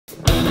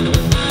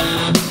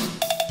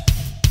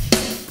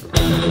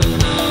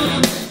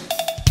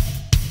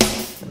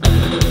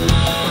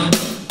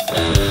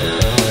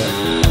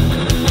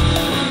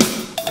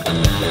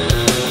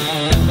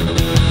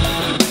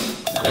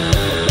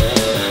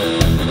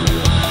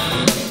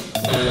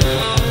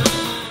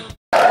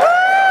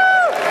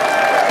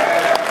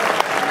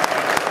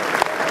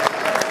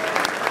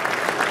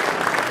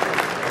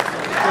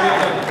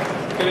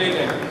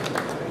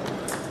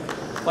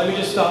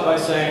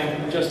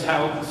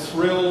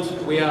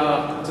thrilled we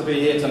are to be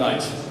here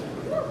tonight.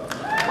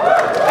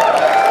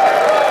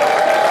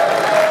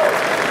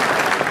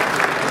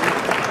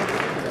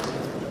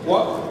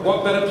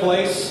 What better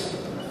place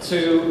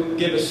to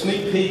give a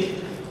sneak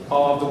peek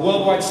of the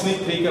worldwide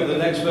sneak peek of the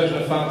next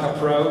version of Final Cut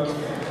Pro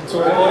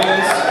to an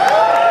audience of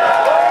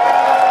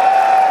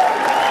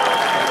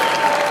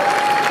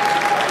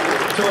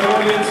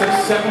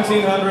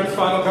 1,700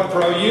 Final Cut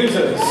Pro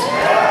users.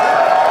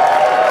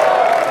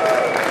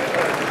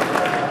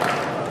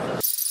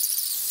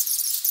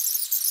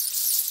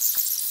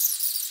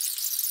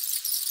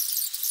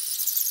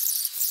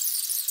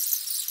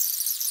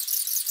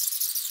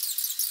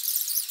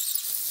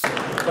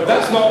 But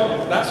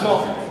that's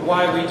not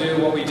why we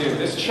do what we do.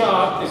 This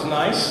chart is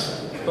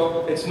nice,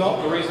 but it's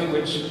not the reason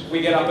which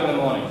we get up in the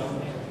morning.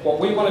 What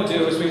we want to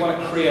do is we want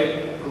to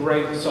create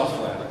great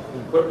software.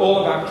 We're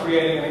all about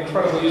creating an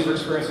incredible user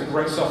experience and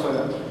great software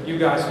that you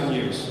guys can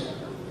use.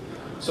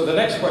 So the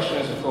next question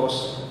is, of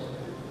course,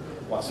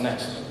 what's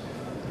next?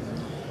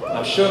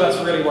 I'm sure that's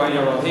really why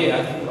you're all here.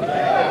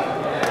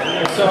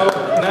 And so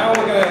now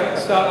we're going to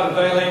start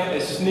unveiling a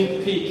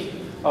sneak peek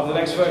of the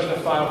next version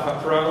of Final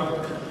Cut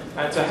Pro.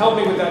 And to help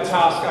me with that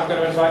task, I'm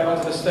going to invite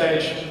onto the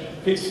stage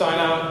Pete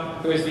Steinau,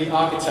 who is the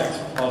architect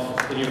of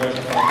the new version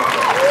of Final Cut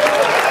Pro.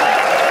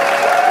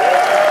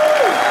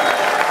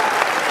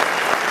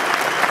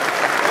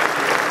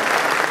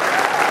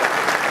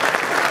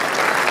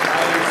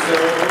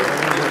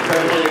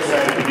 Incredibly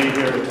excited to be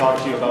here to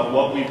talk to you about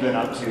what we've been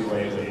up to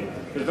lately.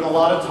 There's been a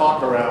lot of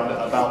talk around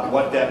about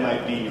what that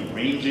might be,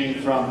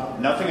 ranging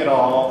from nothing at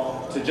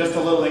all to just a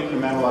little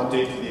incremental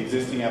update to the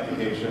existing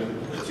application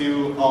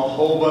to a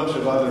whole bunch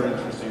of other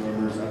interesting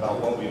rumors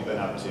about what we've been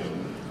up to.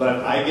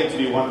 But I get to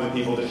be one of the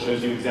people that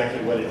shows you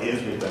exactly what it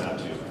is we've been up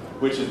to,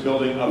 which is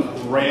building a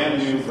brand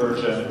new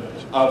version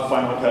of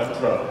Final Cut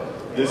Pro.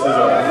 This is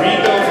a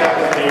rebuilt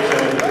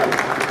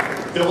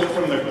application built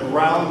from the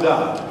ground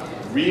up,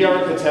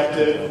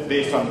 re-architected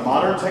based on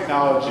modern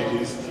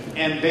technologies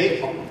and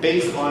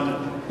based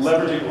on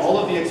leveraging all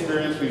of the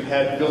experience we've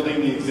had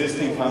building the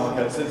existing Final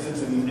Cut since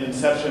its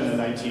inception in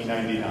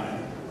 1999.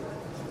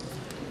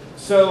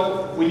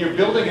 So when you're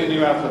building a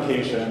new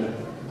application,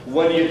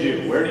 what do you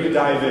do? Where do you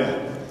dive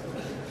in?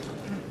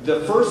 The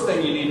first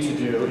thing you need to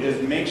do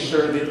is make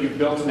sure that you've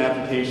built an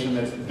application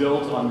that's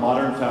built on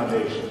modern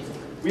foundations.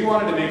 We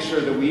wanted to make sure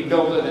that we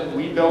built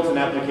an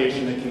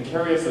application that can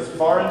carry us as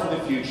far into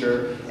the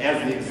future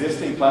as the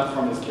existing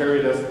platform has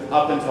carried us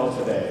up until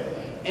today,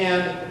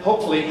 and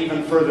hopefully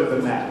even further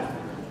than that.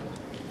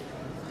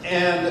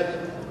 And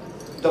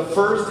the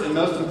first and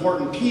most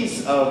important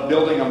piece of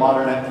building a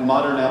modern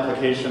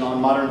application on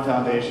modern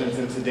foundations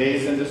in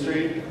today's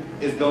industry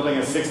is building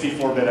a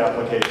 64-bit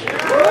application.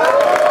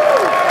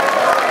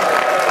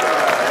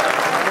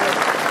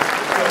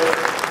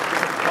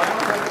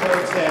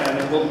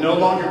 Will no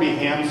longer be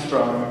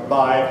hamstrung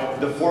by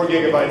the 4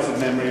 gigabytes of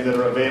memory that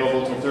are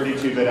available to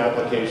 32-bit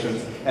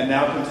applications, and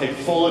now can take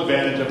full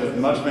advantage of as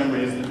much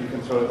memory as you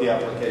can throw at the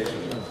application.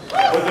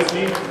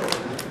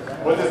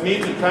 What this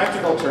means in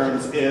practical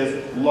terms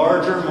is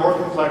larger, more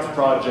complex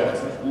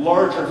projects,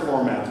 larger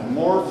formats,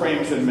 more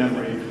frames in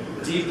memory,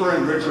 deeper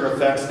and richer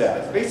effect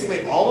stacks.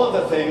 Basically, all of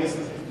the things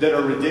that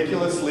are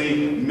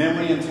ridiculously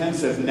memory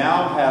intensive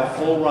now have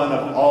full run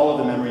of all of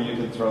the memory you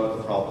can throw at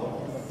the problem.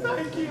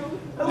 Thank you.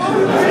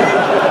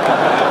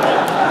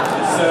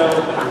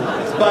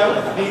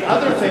 But the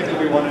other thing that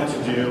we wanted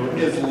to do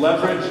is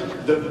leverage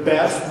the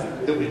best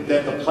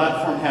that the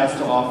platform has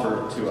to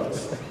offer to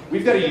us.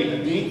 We've got a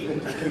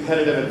unique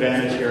competitive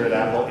advantage here at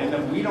Apple in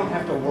that we don't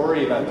have to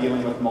worry about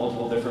dealing with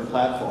multiple different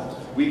platforms.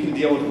 We can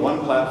deal with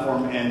one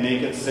platform and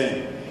make it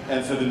sing.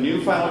 And so the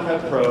new Final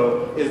Cut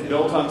Pro is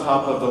built on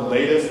top of the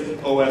latest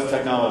OS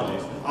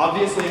technologies.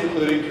 Obviously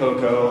including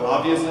Cocoa,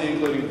 obviously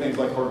including things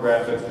like core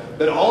graphics,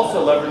 but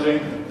also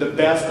leveraging the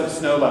best of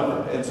Snow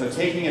Leopard. And so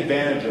taking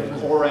advantage of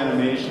core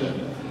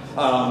animation,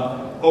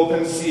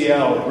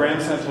 OpenCL,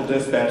 Grand Central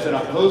Dispatch, and a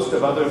host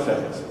of other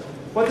things.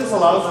 What this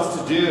allows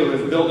us to do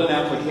is build an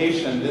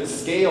application that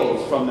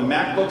scales from the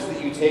MacBooks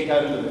that you take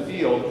out into the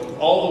field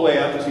all the way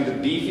up to the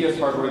beefiest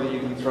hardware that you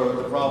can throw at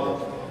the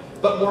problem.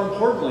 But more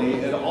importantly,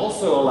 it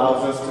also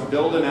allows us to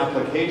build an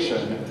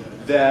application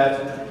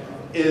that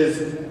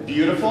is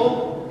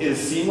beautiful, is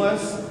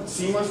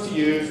seamless to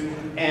use,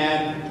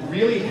 and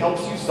really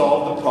helps you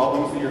solve the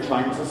problems that you're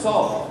trying to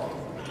solve.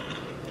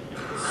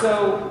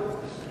 So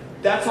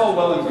that's all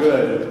well and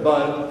good,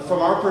 but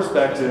from our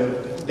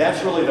perspective,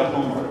 that's really the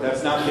homework.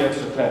 That's not the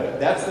extra credit.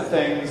 That's the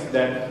things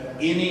that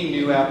any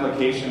new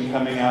application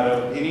coming out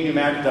of, any new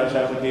Macintosh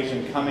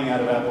application coming out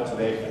of Apple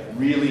today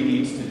really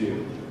needs to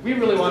do. We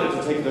really wanted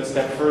to take it a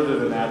step further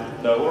than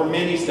that, though, or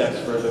many steps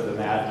further than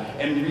that,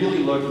 and really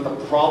look at the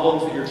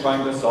problems that you're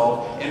trying to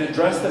solve and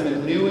address them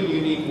in new and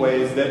unique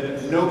ways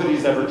that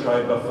nobody's ever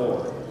tried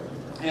before.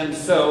 And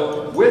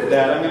so, with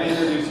that, I'm going to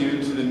introduce you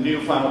to the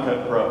new Final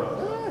Cut Pro.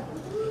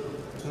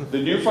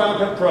 The new Final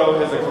Cut Pro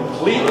has a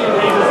completely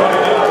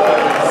redesigned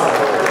interface,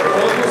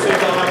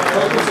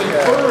 focusing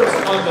first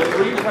on the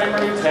 3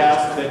 primary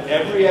tasks that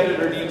every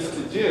editor needs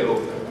to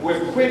do,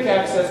 with quick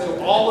access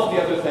to all of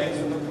the other things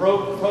that the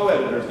pro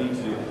editors need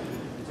to do,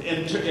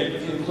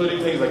 including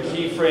things like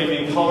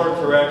keyframing, color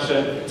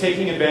correction,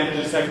 taking advantage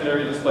of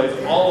secondary displays,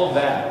 all of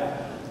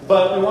that.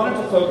 But we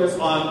wanted to focus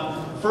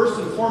on, first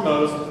and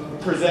foremost,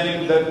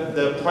 presenting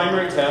the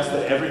primary task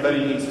that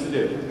everybody needs to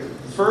do.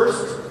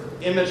 First,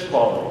 image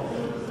quality.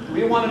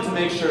 We wanted to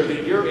make sure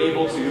that you're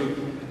able to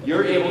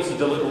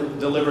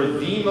deliver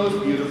the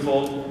most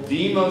beautiful,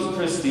 the most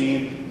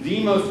pristine,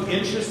 the most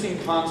interesting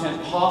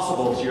content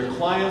possible to your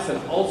clients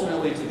and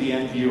ultimately to the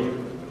end viewer.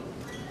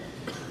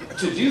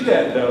 To do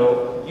that,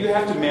 though, you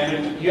have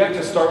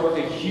to start with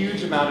a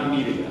huge amount of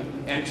media.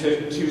 And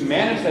to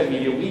manage that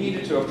media, we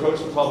needed to approach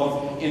the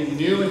problem in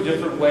new and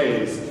different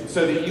ways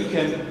so that you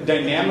can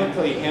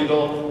dynamically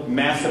handle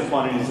massive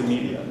quantities of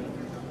media.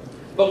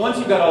 But once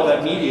you've got all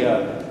that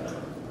media,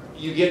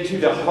 you get to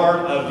the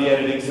heart of the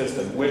editing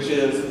system, which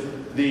is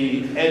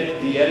the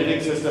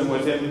editing system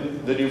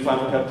within the new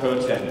Final Cut Pro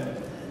 10.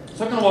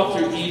 So I'm going to walk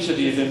through each of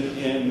these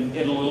in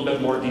a little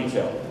bit more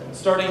detail,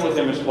 starting with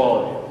image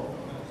quality.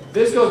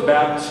 This goes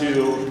back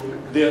to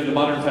the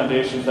modern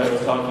foundations that I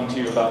was talking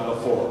to you about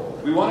before.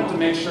 We wanted to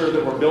make sure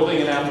that we're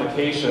building an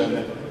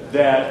application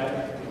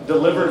that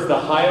delivers the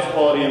highest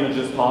quality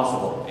images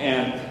possible.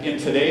 And in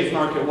today's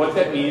market, what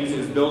that means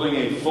is building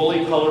a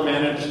fully color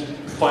managed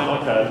Final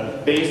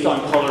Cut based on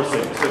color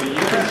sync so that you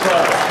can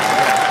trust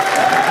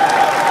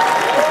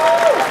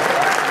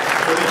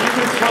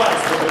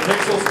that the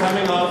pixels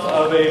coming off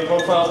of a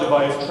profile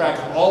device track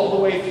all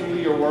the way through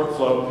your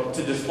workflow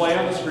to display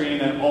on the screen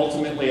and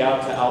ultimately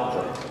out to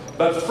output.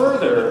 But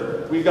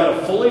further, we've got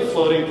a fully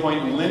floating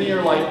point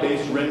linear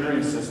light-based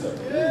rendering system.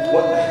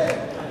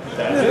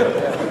 That's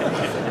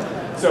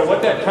it. So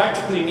what that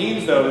practically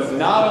means, though, is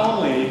not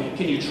only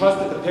can you trust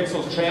that the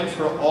pixels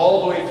transfer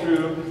all the way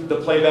through the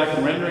playback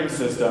and rendering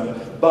system,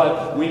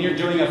 but when you're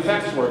doing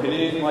effects work and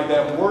anything like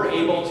that, we're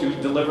able to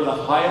deliver the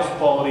highest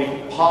quality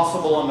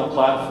possible on the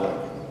platform.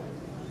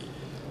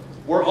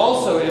 We're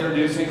also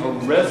introducing a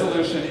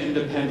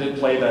resolution-independent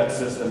playback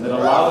system that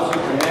allows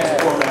you to mix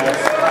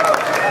formats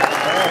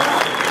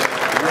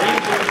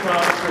ranging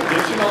from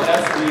traditional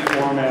SD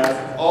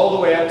formats all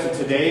the way up to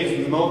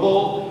today's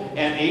mobile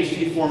and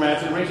HD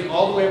formats, and ranging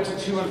all the way up to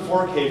 2 and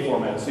 4K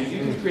formats. So you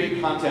can create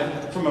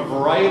content from a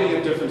variety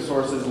of different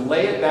sources,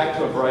 lay it back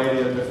to a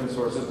variety of different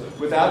sources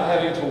without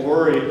having to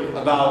worry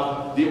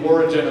about the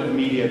origin of the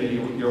media that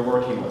you're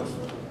working with.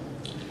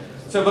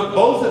 So, but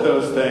both of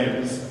those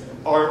things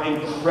are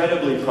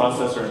incredibly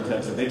processor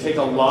intensive. They take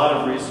a lot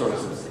of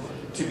resources.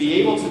 To be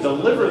able to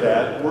deliver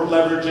that, we're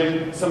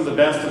leveraging some of the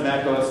best of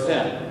Mac OS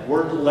X.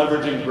 We're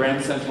leveraging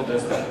Grand Central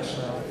Dispatch.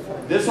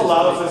 This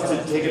allows us to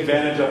take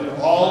advantage of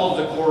all of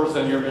the cores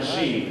on your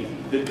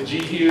machine, the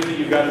GPU that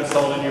you've got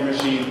installed in your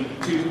machine,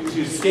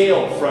 to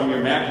scale from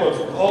your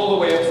MacBooks all the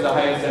way up to the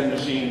highest end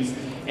machines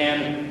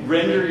and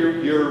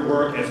render your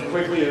work as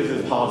quickly as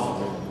is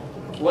possible.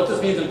 What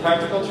this means in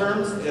practical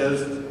terms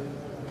is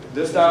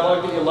this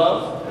dialogue that you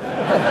love,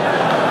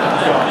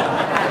 it's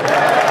gone.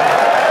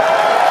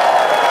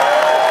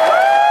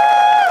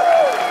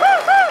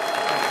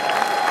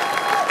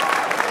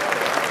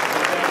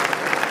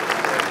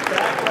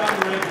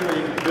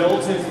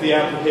 Built into the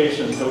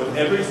application, so with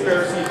every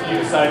spare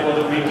CPU cycle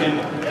that we can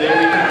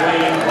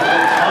glean,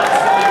 we're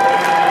constantly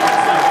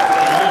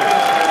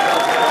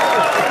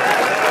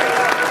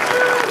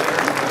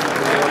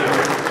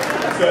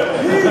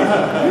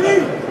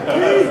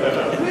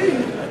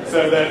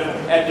so that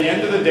at the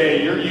end of the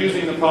day, you're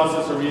using the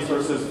processor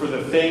resources for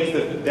the things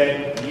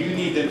that you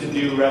need them to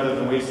do rather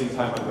than wasting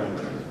time on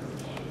rendering.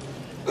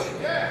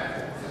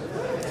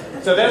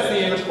 So that's the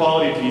image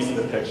quality piece of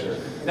the picture.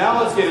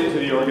 Now let's get into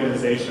the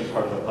organization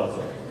part of the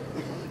puzzle.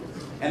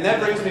 And that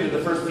brings me to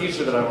the first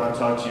feature that I want to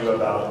talk to you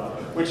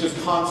about, which is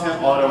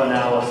content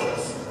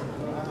auto-analysis.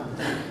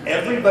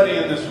 Everybody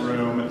in this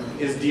room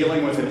is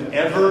dealing with an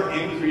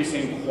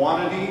ever-increasing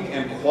quantity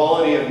and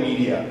quality of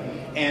media.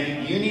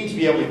 And you need to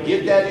be able to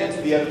get that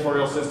into the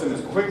editorial system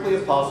as quickly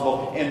as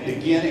possible and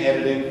begin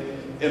editing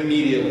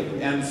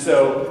immediately. And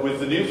so with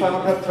the new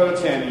Final Cut Pro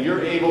 10,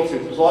 you're able to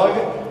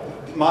plug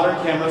modern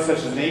cameras such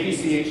as an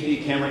ABC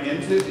HD camera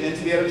into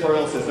the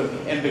editorial system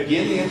and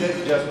begin the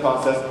ingest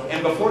process,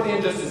 and before the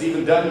ingest is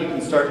even done, you can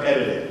start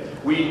editing.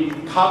 We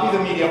copy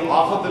the media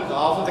off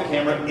of the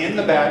camera in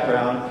the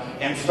background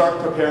and start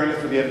preparing it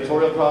for the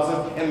editorial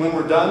process, and when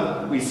we're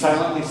done, we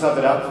silently sub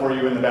it out for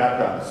you in the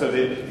background so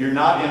that you're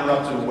not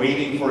interrupted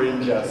waiting for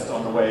ingest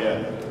on the way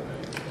in.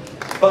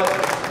 But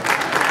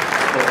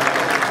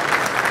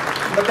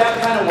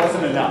that kind of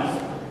wasn't enough.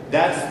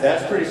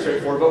 That's pretty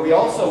straightforward, but we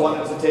also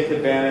wanted to take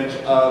advantage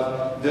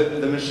of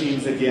the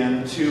machines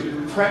again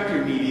to prep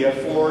your media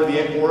for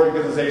the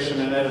organization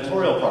and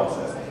editorial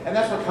process. And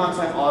that's where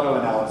content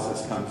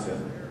auto-analysis comes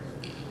in.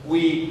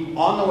 We,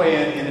 on the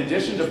way in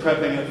addition to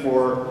prepping it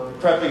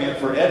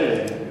for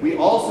editing, we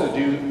also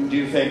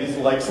do things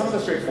like some of the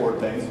straightforward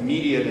things.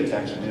 Media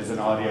detection is an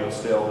audio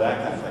still,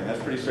 that kind of thing.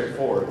 That's pretty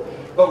straightforward.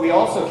 But we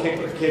also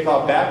kick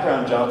off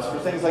background jobs for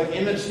things like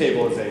image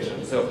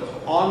stabilization. So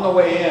on the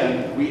way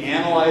in, we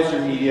analyze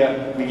your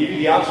media. We give you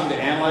the option to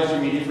analyze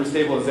your media for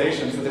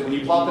stabilization so that when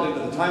you plop it into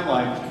the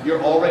timeline,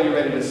 you're already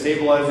ready to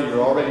stabilize it.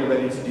 You're already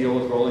ready to deal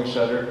with rolling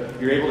shutter.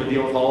 You're able to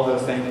deal with all of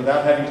those things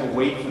without having to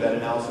wait for that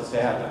analysis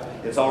to happen.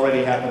 It's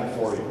already happened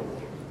for you.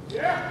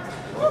 Yeah.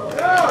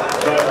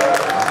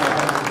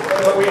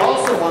 But we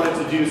also wanted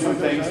to do some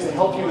things to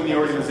help you in the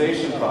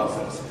organization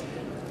process.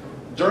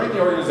 During the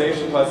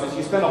organization process,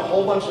 you spend a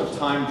whole bunch of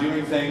time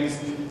doing things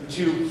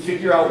to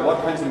figure out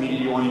what kinds of media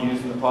you want to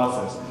use in the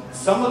process.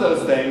 Some of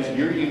those things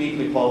you're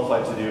uniquely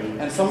qualified to do,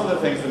 and some of the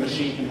things the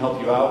machine can help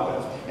you out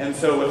with. And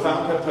so with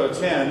Final Cut Pro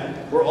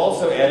 10, we're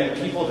also adding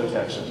people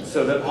detection,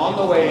 so that on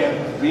the way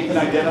in, we can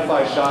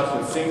identify shots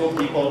with single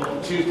people,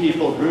 two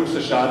people, groups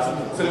of shots,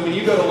 so that when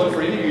you go to look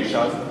for interview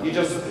shots, you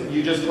just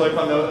click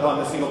on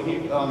the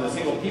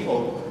single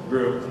people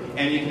group,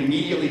 and you can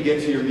immediately get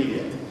to your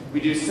media. We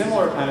do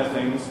similar kind of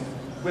things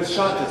with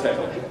shot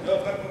detection.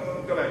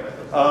 Go back.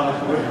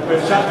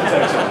 With shot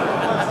detection.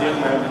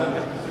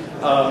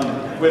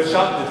 With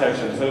shot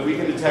detection, so that we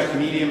can detect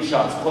medium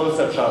shots,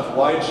 close-up shots,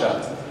 wide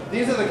shots.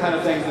 These are the kind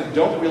of things that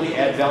don't really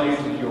add value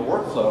to your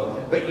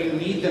workflow, but you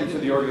need them for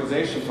the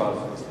organization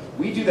process.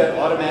 We do that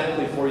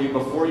automatically for you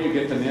before you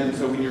get them in,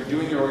 so when you're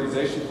doing your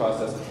organization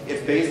process,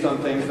 it's based on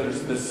things that are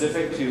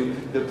specific to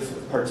the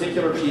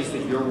particular piece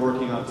that you're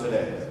working on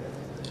today.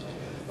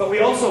 But we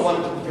also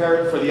wanted to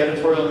prepare it for the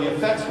editorial and the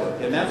effects work,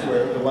 and that's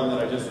where the one that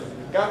I just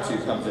got to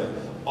comes in.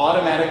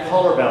 Automatic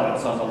color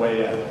balance on the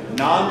way in.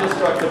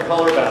 Non-destructive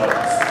color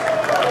balance.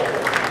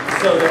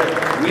 So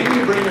that when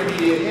you bring your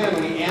media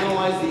in, we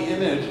analyze the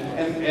image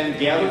and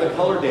gather the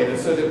color data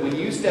so that when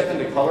you step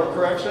into color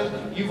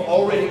correction, you've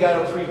already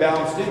got a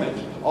pre-balanced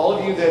image. All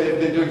of you that have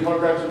been doing color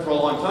correction for a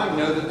long time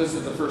know that this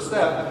is the first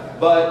step,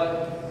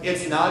 but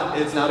it's not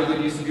a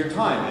good use of your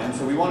time. And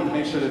so we wanted to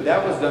make sure that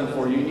that was done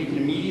for you, and you can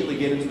immediately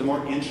get into the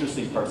more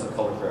interesting parts of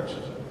color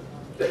correction.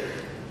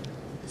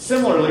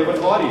 Similarly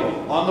with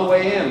audio, on the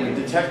way in, we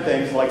detect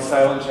things like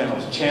silent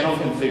channels, channel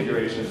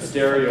configuration,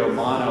 stereo,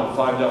 mono,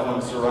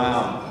 5.1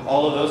 surround,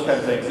 all of those kind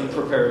of things, and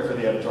prepare it for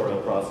the editorial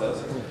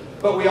process.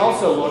 But we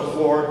also look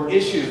for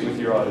issues with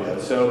your audio,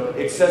 so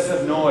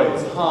excessive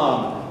noise,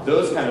 hum,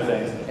 those kind of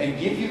things, and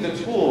give you the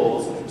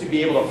tools to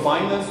be able to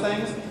find those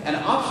things and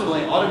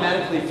optionally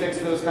automatically fix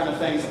those kind of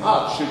things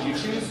up should you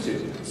choose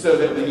to, so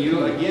that when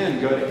you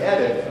again go to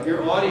edit,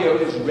 your audio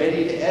is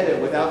ready to edit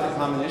without the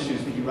common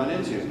issues that you run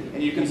into,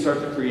 and you can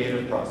start the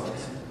creative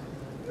process.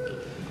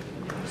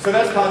 So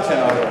that's content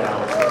audio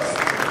analysis.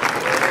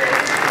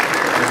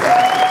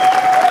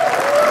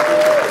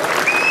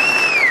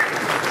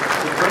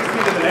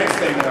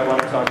 That I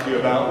want to talk to you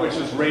about, which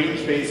is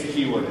range-based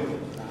keywording.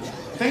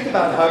 Think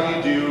about how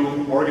you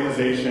do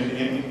organization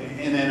in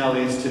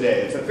NLEs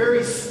today. It's a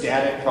very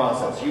static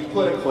process. You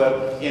put a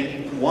clip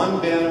in one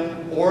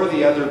bin or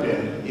the other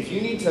bin. If you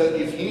need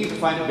to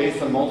find it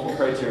based on multiple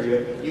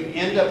criteria, you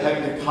end up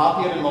having to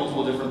copy it in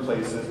multiple different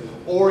places,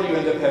 or you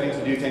end up having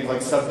to do things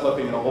like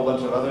subclipping and a whole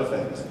bunch of other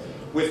things.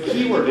 With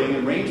keywording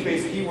and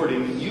range-based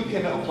keywording, you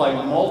can apply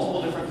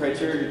multiple different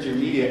criteria to your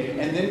media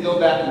and then go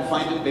back and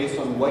find it based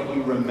on what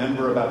you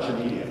remember about your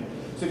media.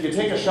 So if you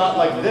take a shot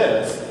like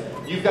this,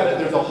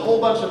 there's a whole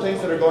bunch of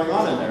things that are going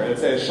on in there.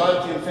 It's a shot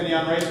at the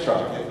Infineon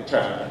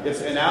racetrack.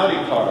 It's an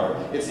Audi car.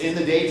 It's in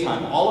the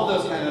daytime. All of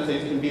those kind of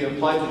things can be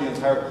applied to the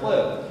entire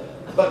clip.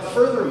 But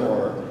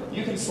furthermore,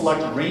 you can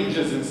select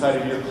ranges inside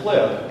of your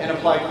clip and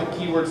apply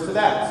keywords to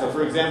that. So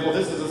for example,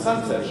 this is a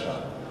sunset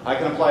shot. I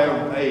can apply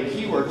a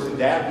keyword to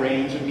that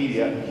range of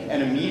media,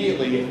 and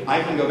immediately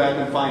I can go back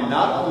and find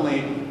not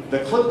only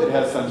the clip that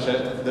has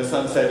the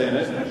sunset in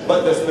it,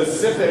 but the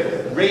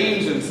specific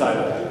range inside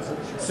of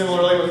that.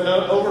 Similarly with an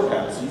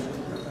overpass.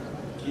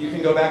 You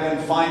can go back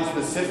and find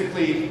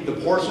specifically the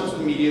portions of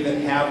the media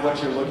that have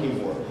what you're looking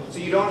for. So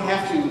you don't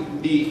have to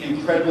be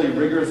incredibly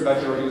rigorous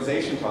about your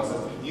organization process.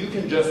 You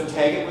can just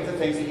tag it with the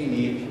things that you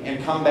need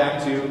and come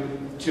back to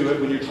it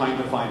when you're trying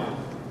to find it.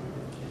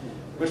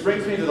 Which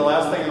brings me to the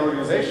last thing in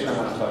organization I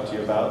want to talk to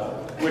you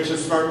about, which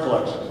is smart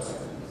collections.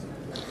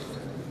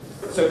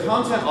 So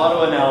content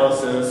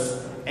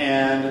auto-analysis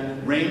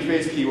and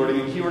range-based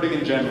keywording, and keywording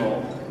in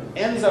general,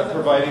 ends up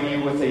providing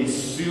you with a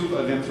soup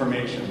of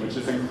information, which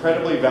is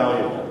incredibly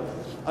valuable.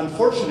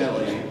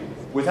 Unfortunately,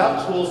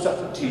 without tools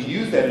to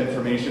use that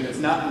information, it's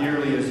not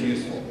nearly as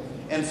useful.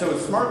 And so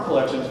with smart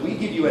collections, we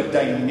give you a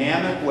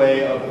dynamic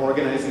way of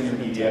organizing your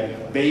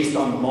media based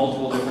on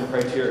multiple different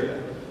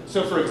criteria.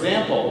 So for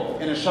example,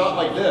 in a shot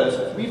like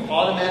this, we've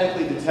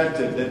automatically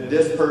detected that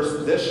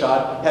this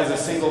shot has a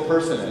single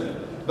person in it.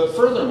 But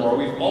furthermore,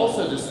 we've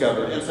also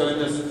discovered, and so in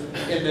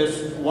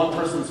this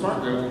one-person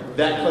smart group,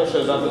 that clip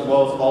shows up as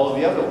well as all of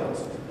the other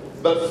ones.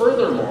 But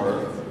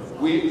furthermore,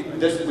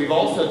 we've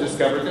also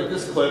discovered that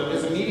this clip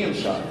is a medium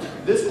shot.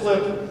 This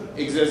clip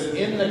exists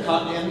in the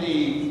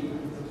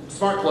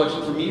smart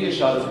collection for media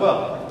shot as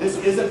well. This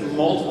isn't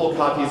multiple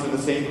copies of the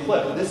same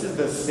clip. This is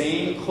the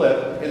same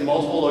clip in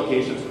multiple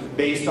locations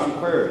based on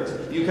queries.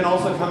 You can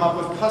also come up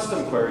with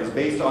custom queries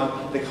based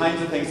on the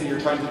kinds of things that you're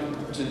trying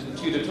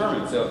to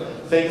determine. So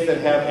things that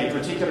have a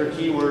particular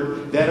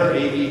keyword, that are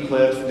AV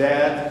clips,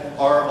 that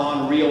are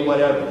on reel,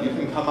 whatever. You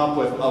can come up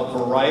with a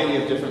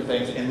variety of different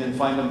things and then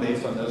find them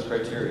based on those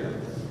criteria.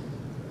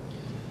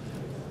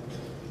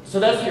 So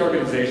that's the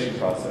organization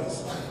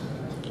process.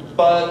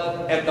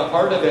 But at the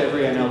heart of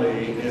every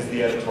NLE is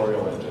the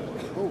editorial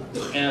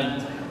engine.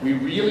 And we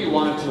really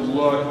wanted to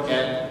look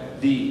at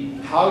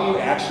how you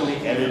actually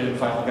edit in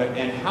Final Cut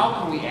and how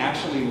can we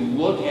actually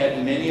look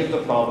at many of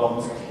the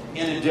problems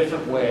in a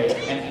different way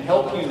and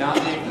help you not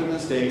make the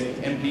mistakes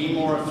and be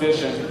more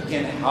efficient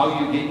in how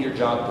you get your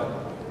job done.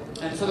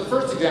 And so the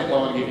first example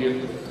I want to give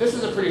you, this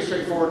is a pretty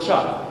straightforward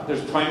shot.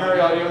 There's primary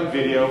audio and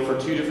video for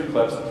 2 different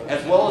clips,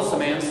 as well as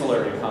some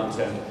ancillary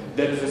content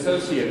that is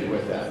associated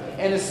with that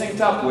and is synced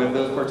up with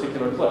those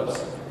particular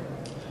clips.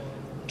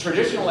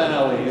 Traditional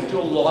NLEs do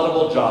a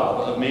laudable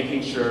job of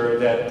making sure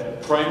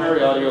that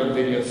primary audio and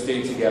video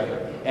stay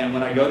together. And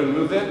when I go to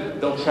move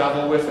it, they'll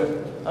travel with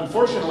it.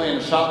 Unfortunately, in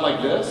a shot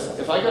like this,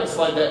 if I go to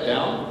slide that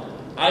down,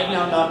 I've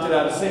now knocked it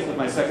out of sync with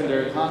my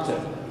secondary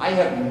content. I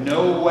have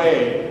no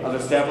way of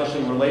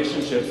establishing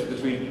relationships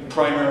between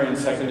primary and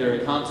secondary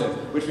content,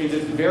 which means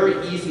it's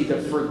very easy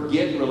to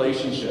forget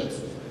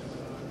relationships.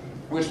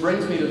 Which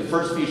brings me to the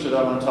first feature that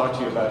I want to talk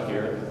to you about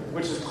here,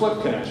 which is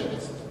clip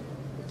connections.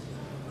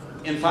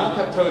 In Final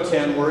Cut Pro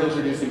 10, we're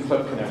introducing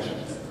clip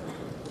connections.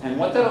 And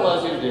what that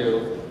allows you to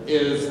do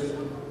is,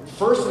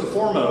 first and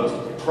foremost,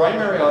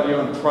 primary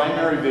audio and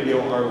primary video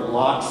are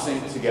lock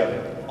synced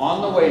together.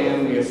 On the way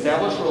in, we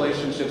establish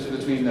relationships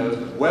between those,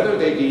 whether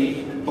they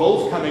be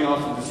both coming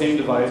off of the same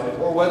device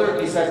or whether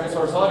it be second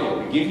source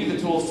audio. We give you the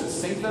tools to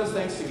sync those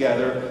things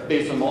together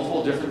based on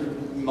multiple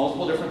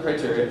different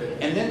criteria,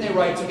 and then they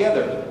write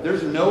together.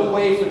 There's no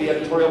way for the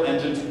editorial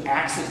engine to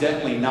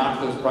accidentally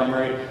knock those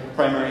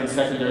primary and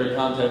secondary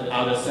content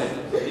out of sync.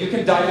 You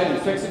can dive in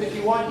and fix it if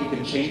you want, you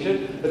can change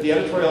it, but the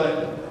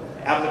editorial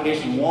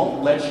application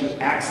won't let you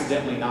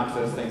accidentally knock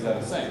those things out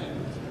of sync.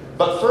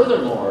 But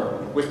furthermore,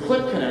 with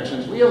clip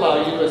connections, we allow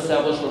you to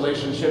establish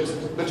relationships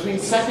between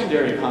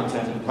secondary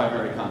content and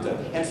primary content,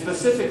 and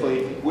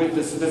specifically with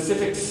the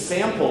specific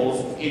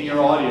samples in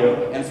your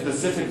audio and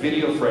specific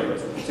video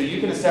frames. So you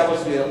can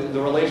establish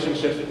the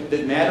relationships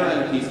that matter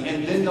in a piece,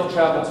 and then they'll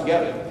travel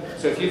together.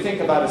 So if you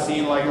think about a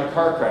scene like a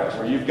car crash,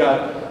 where you've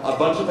got a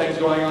bunch of things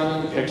going on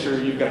in the picture,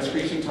 you've got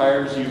screeching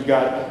tires, you've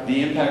got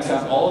the impact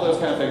sound, all of those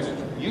kind of things,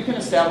 you can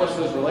establish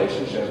those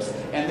relationships,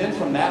 and then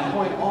from that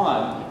point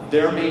on,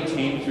 they're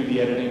maintained through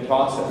the editing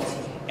process.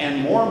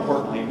 And more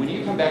importantly, when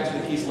you come back to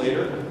the piece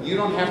later, you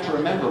don't have to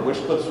remember which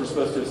clips were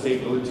supposed to stay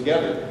glued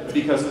together,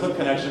 because Clip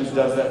Connections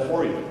does that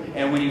for you.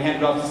 And when you hand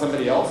it off to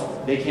somebody else,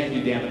 they can't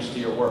do damage to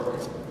your work.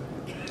 Oh,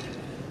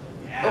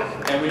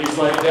 and when you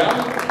slide it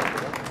down,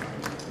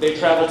 they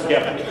travel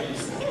together.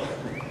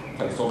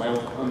 I stole my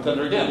own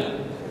thunder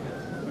again.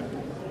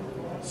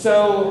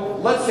 So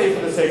let's say, for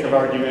the sake of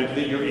argument,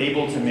 that you're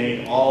able to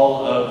make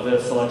all of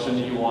the selection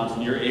that you want,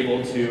 and you're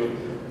able to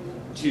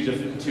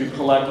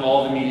collect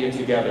all the media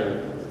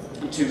together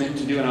to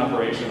do an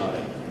operation on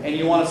it, and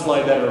you want to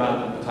slide that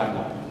around in the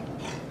timeline.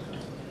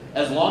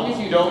 As long as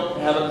you don't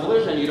have a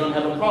collision, you don't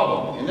have a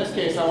problem. In this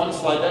case, I want to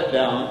slide that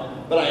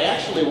down, but I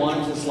actually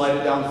wanted to slide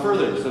it down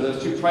further, so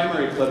those 2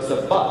 primary clips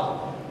abut.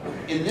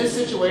 In this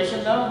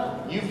situation,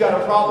 though, you've got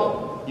a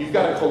problem. You've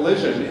got a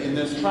collision in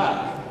this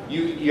track.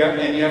 And you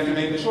have to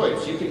make the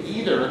choice. You can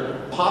either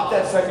pop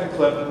that second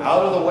clip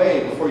out of the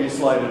way before you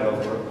slide it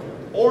over,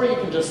 or you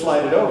can just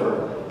slide it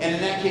over. And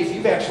in that case,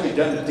 you've actually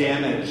done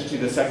damage to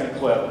the second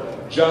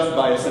clip just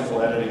by a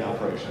simple editing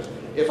operation.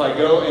 If I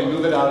go and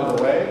move it out of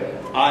the way,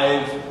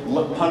 I've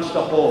punched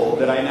a hole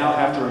that I now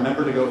have to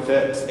remember to go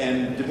fix.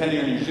 And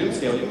depending on your zoom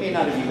scale, you may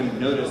not have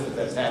even noticed that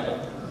that's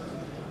happened.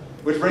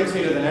 Which brings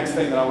me to the next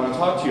thing that I want to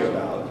talk to you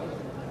about,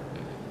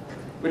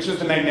 which is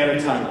the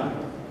magnetic timeline.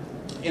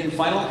 In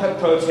Final Cut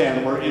Pro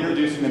 10, we're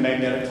introducing the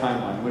magnetic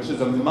timeline, which is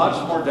a much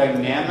more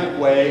dynamic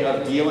way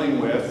of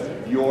dealing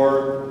with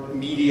your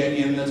media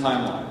in the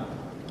timeline.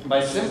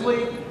 By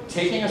simply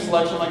taking a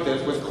selection like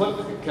this with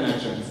clip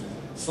connections,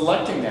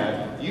 selecting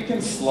that, you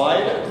can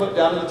slide a clip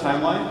down to the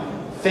timeline,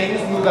 things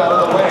move out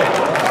of the way.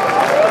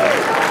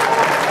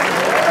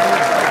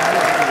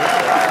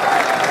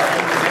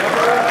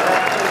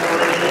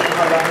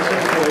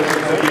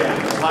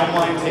 Again, the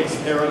timeline takes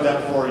care of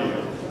that for you.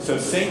 So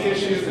sync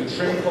issues and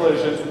trim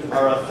collisions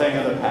are a thing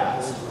of the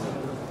past.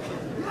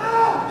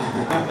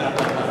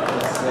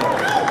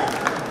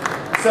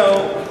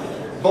 So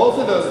both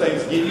of those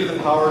things give you the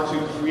power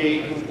to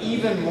create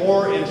even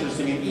more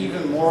interesting and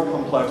even more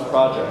complex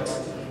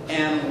projects.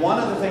 And one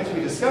of the things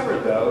we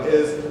discovered, though,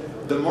 is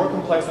the more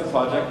complex the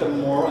project, the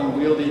more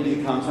unwieldy it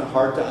becomes and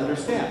hard to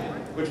understand.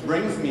 Which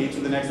brings me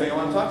to the next thing I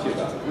want to talk to you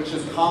about, which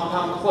is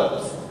compound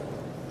clips.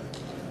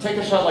 Take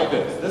a shot like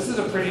this. This is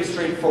a pretty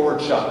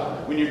straightforward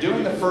shot. When you're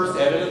doing the first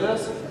edit of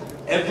this,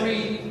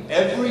 every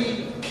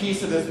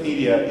piece of this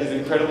media is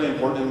incredibly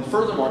important, and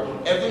furthermore,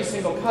 every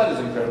single cut is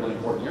incredibly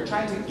important. You're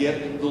trying to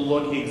get the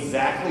look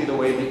exactly the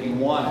way that you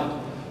want it.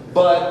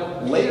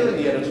 But later in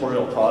the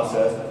editorial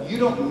process, you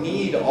don't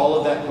need all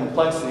of that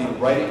complexity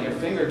right at your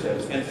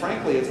fingertips. And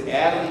frankly, it's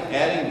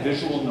adding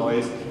visual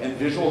noise and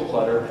visual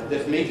clutter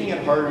that's making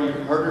it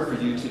harder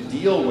for you to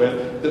deal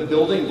with the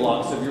building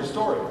blocks of your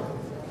story.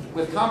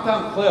 With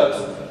compound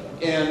clips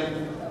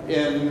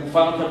in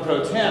Final Cut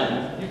Pro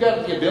 10, you've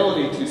got the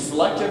ability to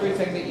select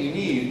everything that you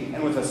need,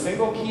 and with a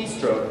single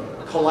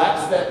keystroke,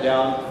 collapse that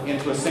down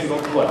into a single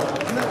clip.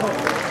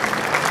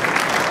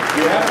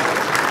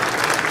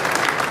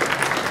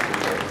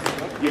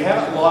 You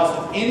haven't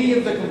lost any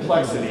of the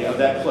complexity of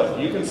that clip.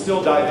 You can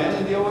still dive in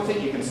and deal with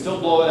it, you can still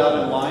blow it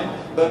out in line,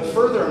 but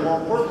further and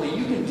more importantly,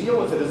 you can deal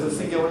with it as a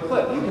singular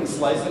clip. You can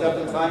slice it up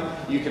in time,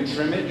 you can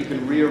trim it, you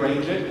can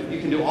rearrange it,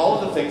 you can do all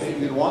of the things that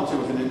you'd want to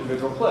with an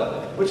individual clip,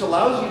 which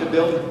allows you to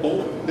build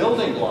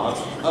building blocks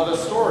of a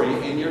story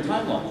in your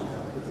timeline.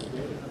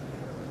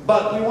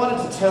 But we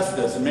wanted to test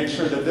this and make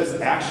sure that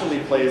this actually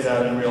plays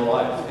out in real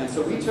life. And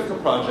so we took a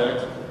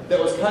project that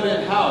was cut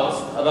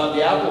in-house about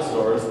the Apple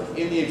stores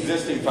in the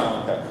existing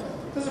Final Cut.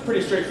 This is a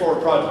pretty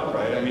straightforward project,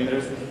 right? I mean,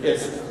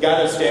 it's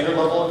got a standard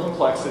level of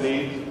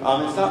complexity.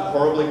 It's not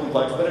horribly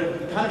complex, but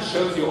it kind of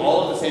shows you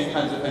all of the same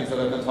kinds of things that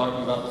I've been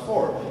talking about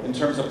before in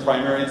terms of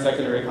primary and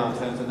secondary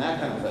content and that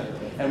kind of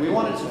thing. And we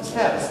wanted to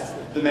test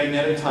the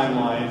magnetic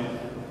timeline,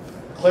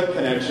 clip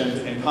connections,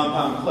 and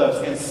compound clips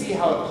and see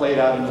how it played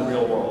out in the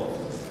real world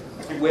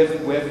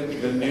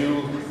with the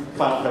new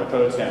Final Cut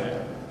Pro 10.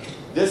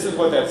 This is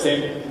what that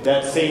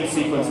same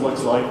sequence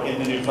looks like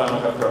in the new Final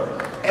Cut Pro.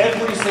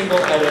 Every single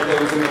edit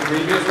that was in the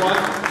previous one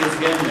is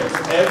in this.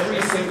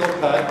 Every single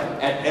cut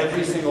at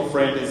every single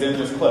frame is in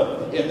this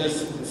clip, in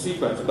this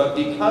sequence. But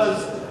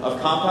because of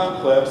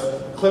compound clips,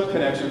 clip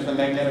connections, and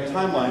magnetic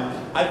timeline,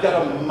 I've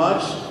got a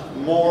much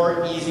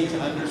more easy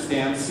to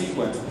understand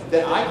sequence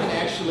that I can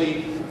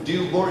actually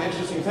do more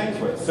interesting things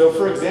with. So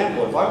for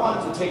example, if I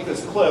wanted to take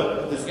this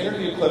clip, this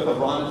interview clip of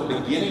Ron at the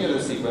beginning of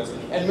the sequence,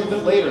 and move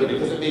it later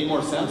because it made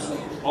more sense,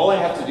 all I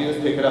have to do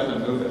is pick it up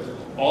and move it.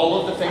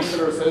 All of the things that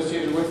are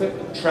associated with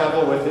it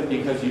travel with it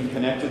because you've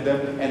connected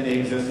them and they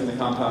exist in the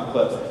compound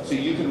clips. So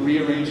you can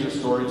rearrange your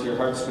story to your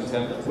heart's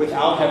content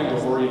without having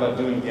to worry about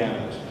doing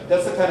damage.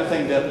 That's the kind of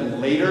thing that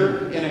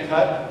later in a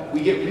cut,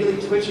 we get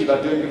really twitchy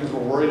about doing because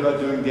we're worried about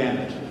doing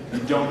damage. You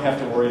don't have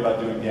to worry about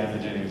doing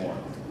damage anymore.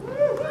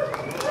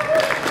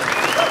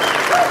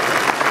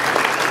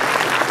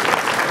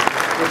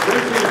 Which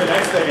brings me to the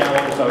next thing I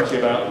want to talk to you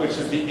about, which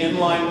is the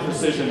inline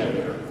precision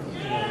editor.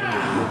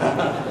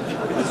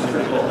 This is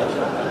pretty cool.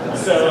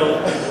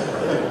 So,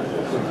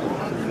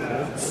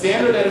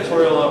 standard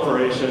editorial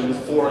operations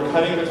for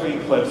cutting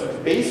between clips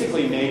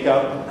basically make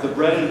up the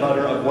bread and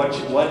butter of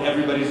what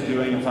everybody's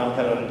doing in Final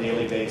Cut on a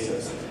daily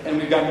basis. And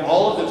we've got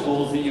all of the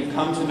tools that you've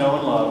come to know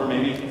and love, or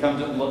maybe you've come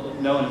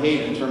to know and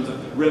hate in terms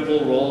of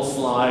ripple, roll,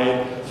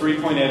 slide,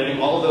 3-point editing,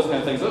 all of those kind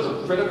of things. Those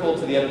are critical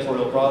to the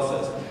editorial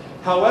process.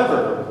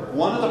 However,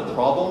 one of the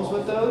problems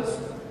with those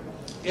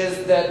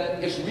is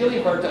that it's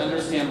really hard to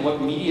understand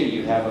what media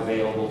you have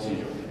available to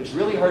you. It's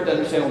really hard to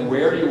understand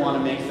where you want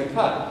to make the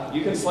cut.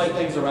 You can slide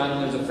things around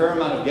and there's a fair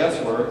amount of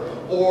guesswork,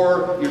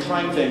 or you're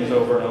trying things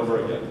over and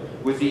over again.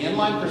 With the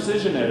inline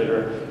precision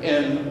editor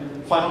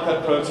in Final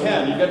Cut Pro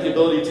 10, you've got the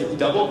ability to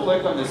double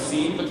click on the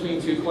scene between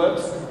two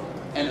clips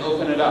and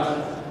open it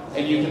up.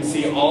 And you can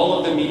see all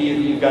of the media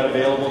that you've got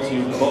available to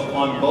you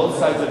on both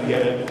sides of the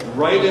edit,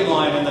 right in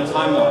line in the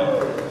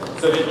timeline,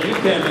 so that you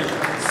can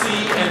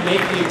see and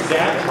make the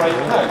exact right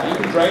cut. You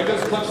can drag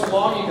those clips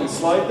along, you can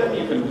slide them,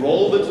 you can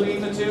roll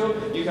between the two,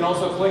 you can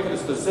also click in a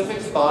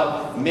specific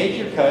spot, make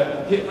your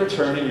cut, hit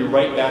return, and you're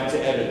right back to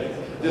editing.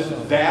 This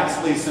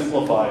vastly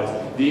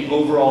simplifies the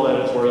overall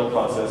editorial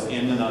process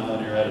in the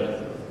nonlinear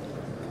editor.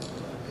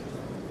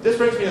 This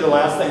brings me to the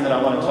last thing that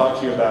I want to talk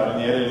to you about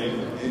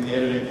in the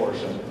editing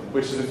portion,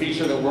 which is a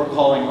feature that we're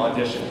calling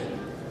auditioning.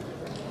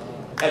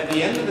 At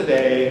the end of the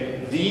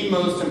day, the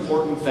most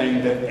important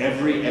thing that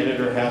every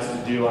editor has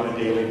to do on a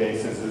daily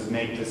basis is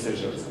make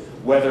decisions.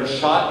 Whether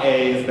shot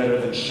A is better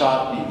than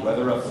shot B,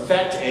 whether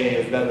effect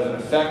A is better than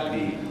effect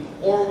B,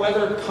 or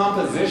whether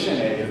composition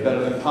A is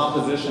better than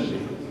composition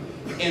B.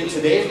 In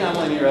today's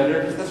nonlinear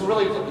editor,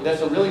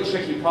 that's a really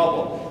tricky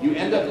problem. You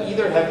end up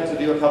either having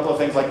to do a couple of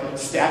things like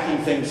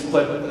stacking things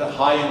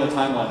high in the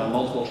timeline on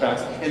multiple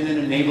tracks and then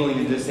enabling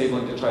and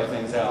disabling to try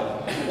things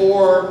out.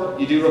 Or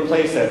you do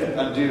replace edit,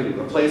 undo,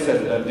 replace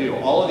edit, undo.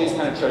 All of these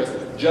kind of tricks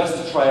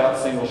just to try out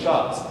single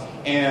shots.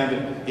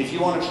 And if you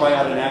want to try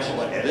out an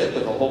actual edit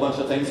with a whole bunch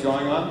of things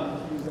going on,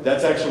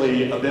 that's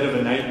actually a bit of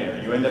a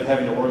nightmare. You end up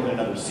having to work in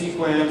another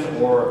sequence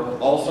or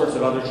all sorts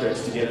of other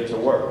tricks to get it to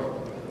work.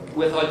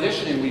 With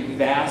auditioning, we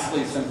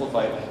vastly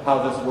simplified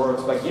how this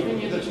works by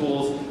giving you the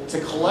tools to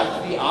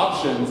collect the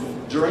options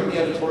during the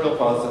editorial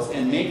process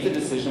and make the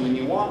decision when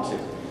you want to.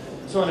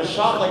 So in a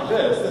shot like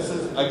this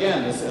is,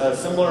 again, a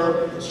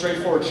similar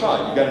straightforward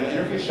shot. You've got an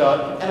interview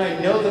shot, and I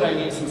know that I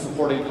need some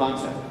supporting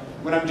content.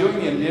 When I'm doing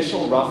the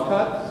initial rough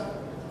cut,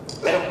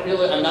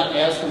 I'm not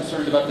as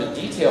concerned about the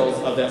details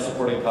of that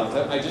supporting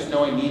content. I just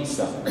know I need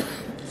some.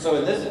 So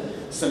in this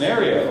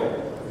scenario,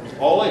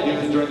 All I do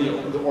is during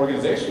the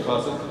organization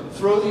classes,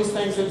 throw these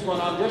things into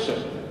an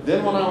audition.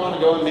 Then when I want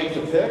to go and make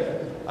the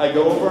pick, I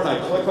go over and I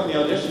click on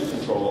the audition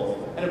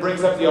control, and it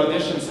brings up the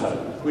auditions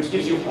hub, which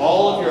gives you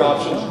all of your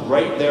options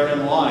right there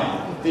in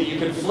line that you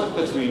can flip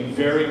between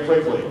very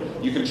quickly.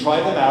 You can try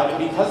them out,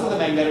 and because of the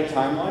magnetic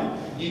timeline,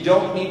 you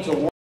don't need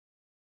to